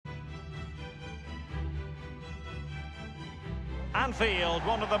Anfield,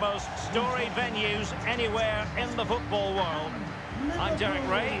 one of the most storied venues anywhere in the football world. I'm Derek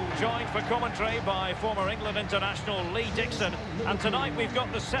Ray, joined for commentary by former England international Lee Dixon. And tonight we've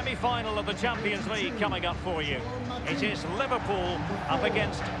got the semi-final of the Champions League coming up for you. It is Liverpool up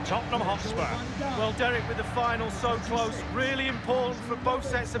against Tottenham Hotspur. Well, Derek, with the final so close, really important for both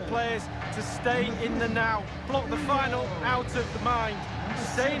sets of players to stay in the now. Block the final out of the mind.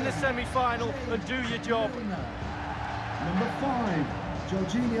 Stay in the semi-final and do your job. Number 5,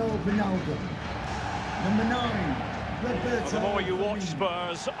 Jorginho Ronaldo. Number 9, well, the more you watch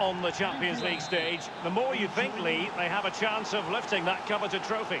Spurs on the Champions League stage, the more you think, Lee, they have a chance of lifting that coveted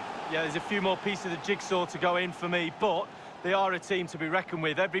trophy. Yeah, there's a few more pieces of the jigsaw to go in for me, but they are a team to be reckoned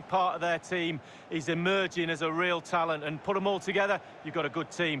with. Every part of their team is emerging as a real talent, and put them all together, you've got a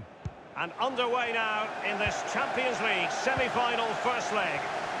good team. And underway now in this Champions League semi-final first leg.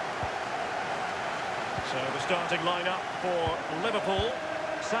 So the starting lineup for Liverpool.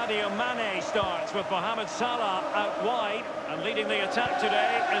 Sadio Mane starts with Mohamed Salah out wide, and leading the attack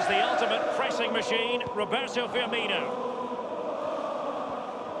today is the ultimate pressing machine, Roberto Firmino.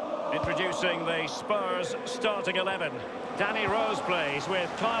 Introducing the Spurs starting 11. Danny Rose plays with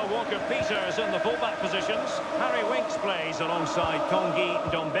Kyle Walker-Peters in the fullback positions. Harry Winks plays alongside Kongi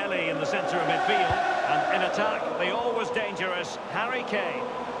Ndombele in the centre of midfield. And in attack, the always dangerous Harry Kane.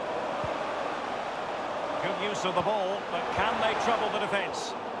 Good use of the ball, but can they trouble the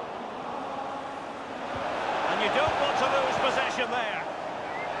defence? And you don't want to lose possession there.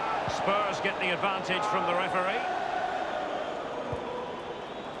 Spurs get the advantage from the referee.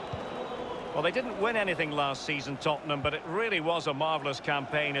 Well, they didn't win anything last season, Tottenham, but it really was a marvellous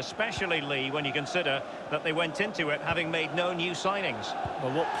campaign, especially, Lee, when you consider that they went into it having made no new signings.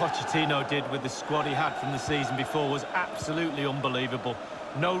 Well, what Pochettino did with the squad he had from the season before was absolutely unbelievable.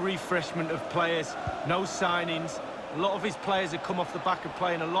 No refreshment of players, no signings. A lot of his players have come off the back of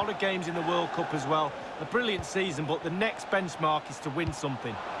playing a lot of games in the World Cup as well. A brilliant season, but the next benchmark is to win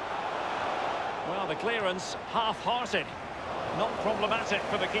something. Well, the clearance, half-hearted. Not problematic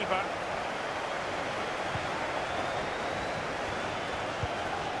for the keeper.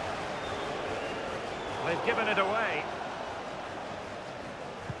 They've given it away.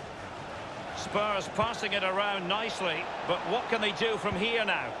 Spurs passing it around nicely, but what can they do from here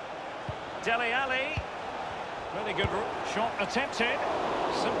now? Dele Alli. Really good shot attempted.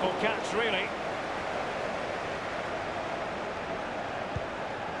 Simple catch, really.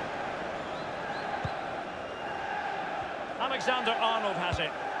 Alexander-Arnold has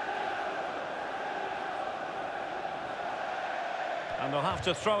it. And they'll have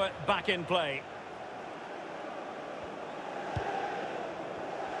to throw it back in play.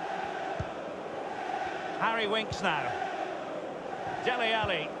 Harry Winks now. Dele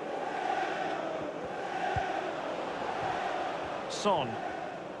Alli. Son.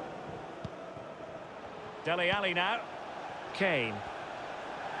 Dele Alli now. Kane.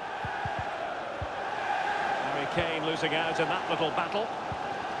 Harry Kane losing out in that little battle.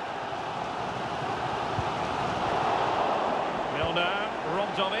 Milner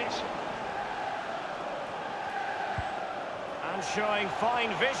robbed of it. And showing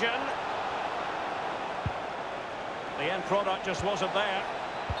fine vision. The end product just wasn't there.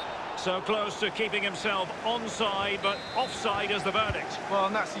 So close to keeping himself onside, but offside is the verdict. Well,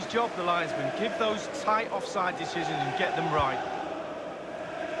 and that's his job, the linesman. Give those tight offside decisions and get them right.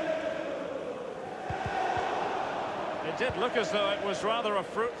 It did look as though it was rather a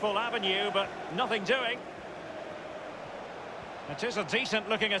fruitful avenue, but nothing doing. It is a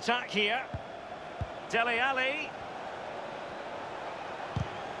decent-looking attack here. Dele Alli.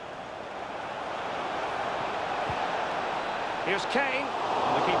 Here's Kane,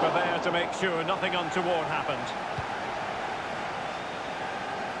 and the keeper there to make sure nothing untoward happened.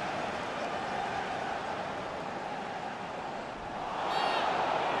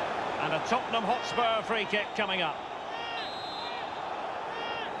 And a Tottenham Hotspur free kick coming up.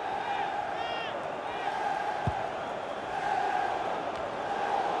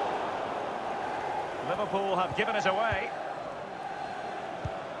 Liverpool have given it away.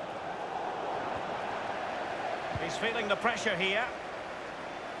 He's feeling the pressure here.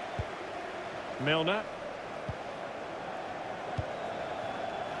 Milner.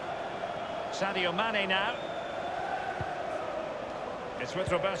 Sadio Mane now. It's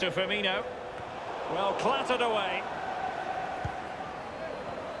with Roberto Firmino. Well, clattered away.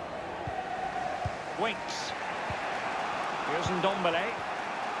 Winks. Here's Ndombele.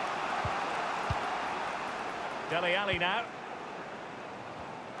 Dele Alli now.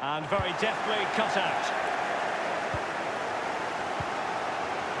 And very deftly cut out.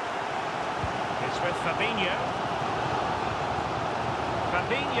 It's with Fabinho.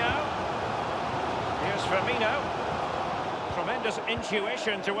 Fabinho. Here's Firmino. Tremendous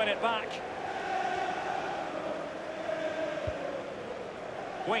intuition to win it back.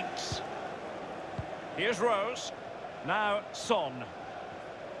 Winks. Here's Rose. Now Son.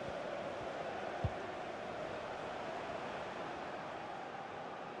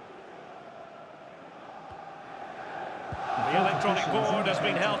 The electronic board has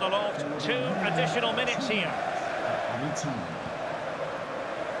been held aloft. 2 additional minutes here.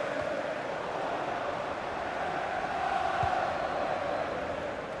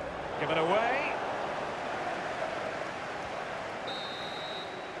 Give it away.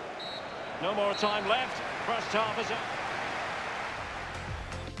 No more time left. First half is up.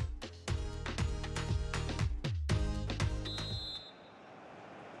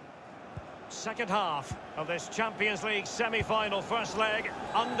 Second half of this Champions League semi-final first leg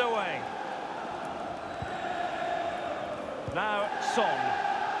underway. Now Son.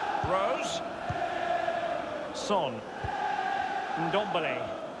 Rose. Son. Ndombele.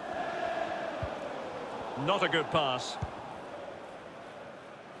 Not a good pass.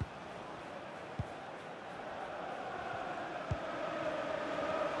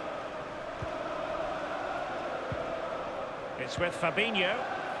 It's with Fabinho.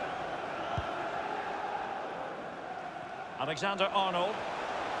 Alexander-Arnold.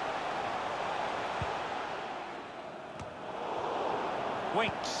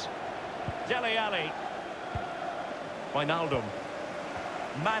 Winks. Dele Alli. Wijnaldum.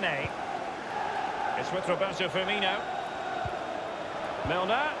 Mane. It's with Roberto Firmino.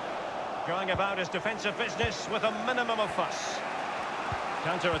 Milner. Going about his defensive business with a minimum of fuss.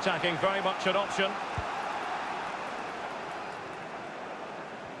 Counter-attacking very much an option.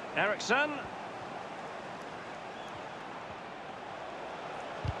 Eriksen.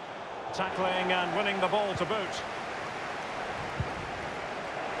 Tackling and winning the ball to boot.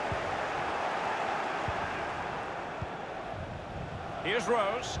 Here's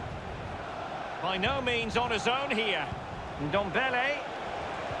Rose. By no means on his own here. Ndombele.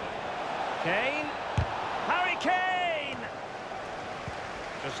 Kane. Harry Kane!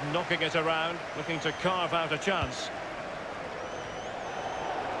 Just knocking it around, looking to carve out a chance.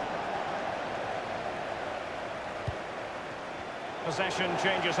 Possession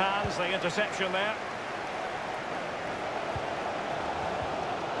changes hands, the interception there.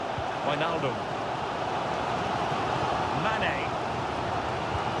 Wijnaldum. Mane.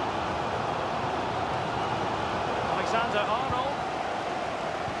 Alexander-Arnold.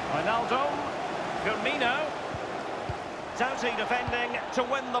 Wijnaldum. Firmino. Doughty defending to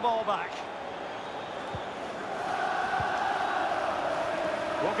win the ball back.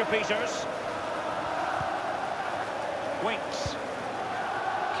 Walker-Peters. Winks.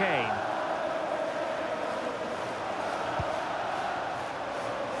 Kane.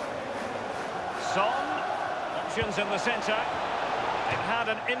 Son. Options in the centre. It had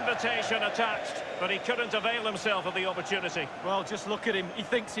an invitation attached, but he couldn't avail himself of the opportunity. Well, just look at him. He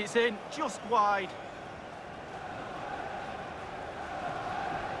thinks it's in, just wide.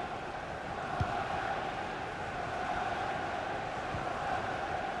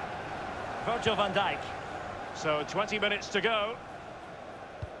 Virgil van Dijk. So 20 minutes to go.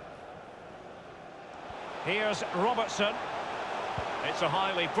 Here's Robertson. It's a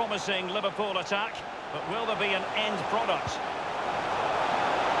highly promising Liverpool attack, but will there be an end product?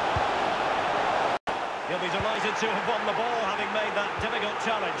 He'll be delighted to have won the ball, having made that difficult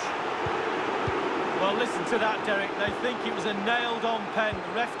challenge. Well, listen to that, Derek. They think it was a nailed-on pen.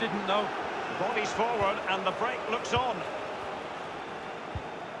 The ref didn't know. The body's forward, and the break looks on.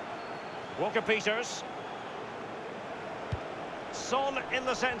 Walker-Peters. Son in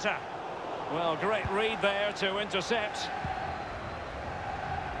the centre. Well, great read there to intercept.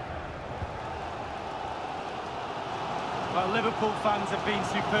 Well, Liverpool fans have been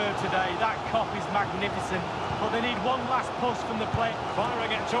superb today. That cop is magnificent. But they need one last push from the plate.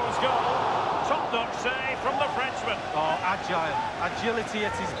 Firing it towards goal. Top-notch save from the Frenchman. Oh, agile. Agility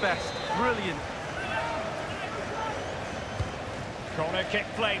at his best. Brilliant. Corner kick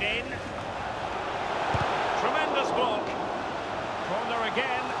played in. Tremendous block. Corner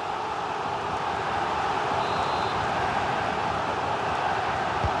again.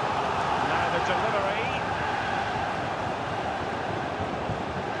 Now the delivery.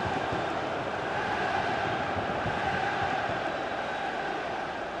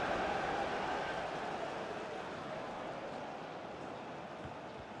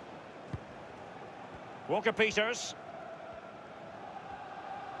 Walker-Peters.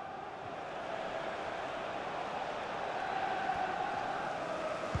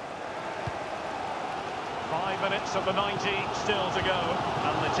 5 minutes of the 90 still to go,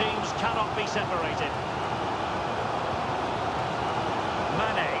 and the teams cannot be separated.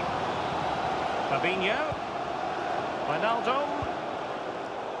 Mane. Fabinho. Wijnaldum.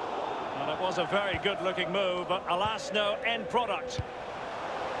 And it was a very good-looking move, but alas, no end product.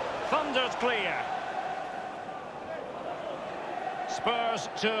 Thundered clear. Spurs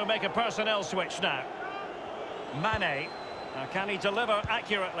to make a personnel switch now. Mane. Now, can he deliver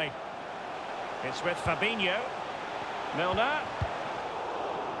accurately? It's with Fabinho. Milner.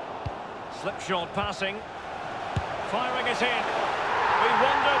 Slipshod passing. Firing it in. We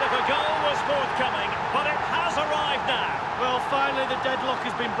wondered if a goal was forthcoming, but it has arrived now. Well, finally the deadlock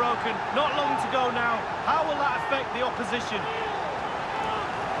has been broken. Not long to go now. How will that affect the opposition?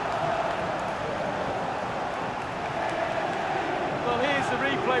 Well, here's the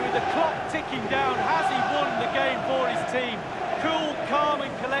replay with the clock ticking down. Has he won the game for his team? Cool, calm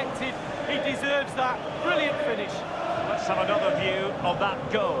and collected. He deserves that. Brilliant finish. Let's have another view of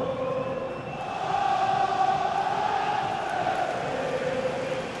that goal.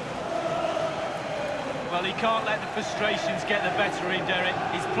 Well, he can't let the frustrations get the better of him, Derek.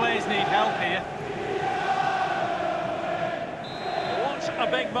 His players need help here. What a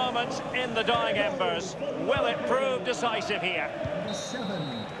big moment in the dying embers. Will it prove decisive here? Number 7,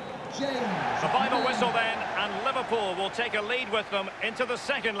 James. The final whistle then, and Liverpool will take a lead with them into the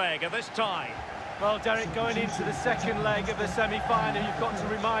second leg of this tie. Well, Derek, going into the second leg of the semi-final, you've got to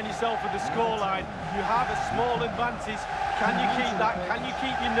remind yourself of the scoreline. You have a small advantage. Can you keep that? Can you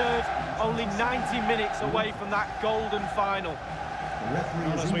keep your nerves? Only 90 minutes away from that golden final.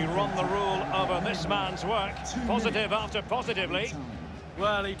 And as we run the rule over this man's work, positive after positively.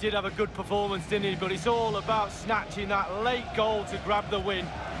 Well, he did have a good performance, didn't he? But it's all about snatching that late goal to grab the win.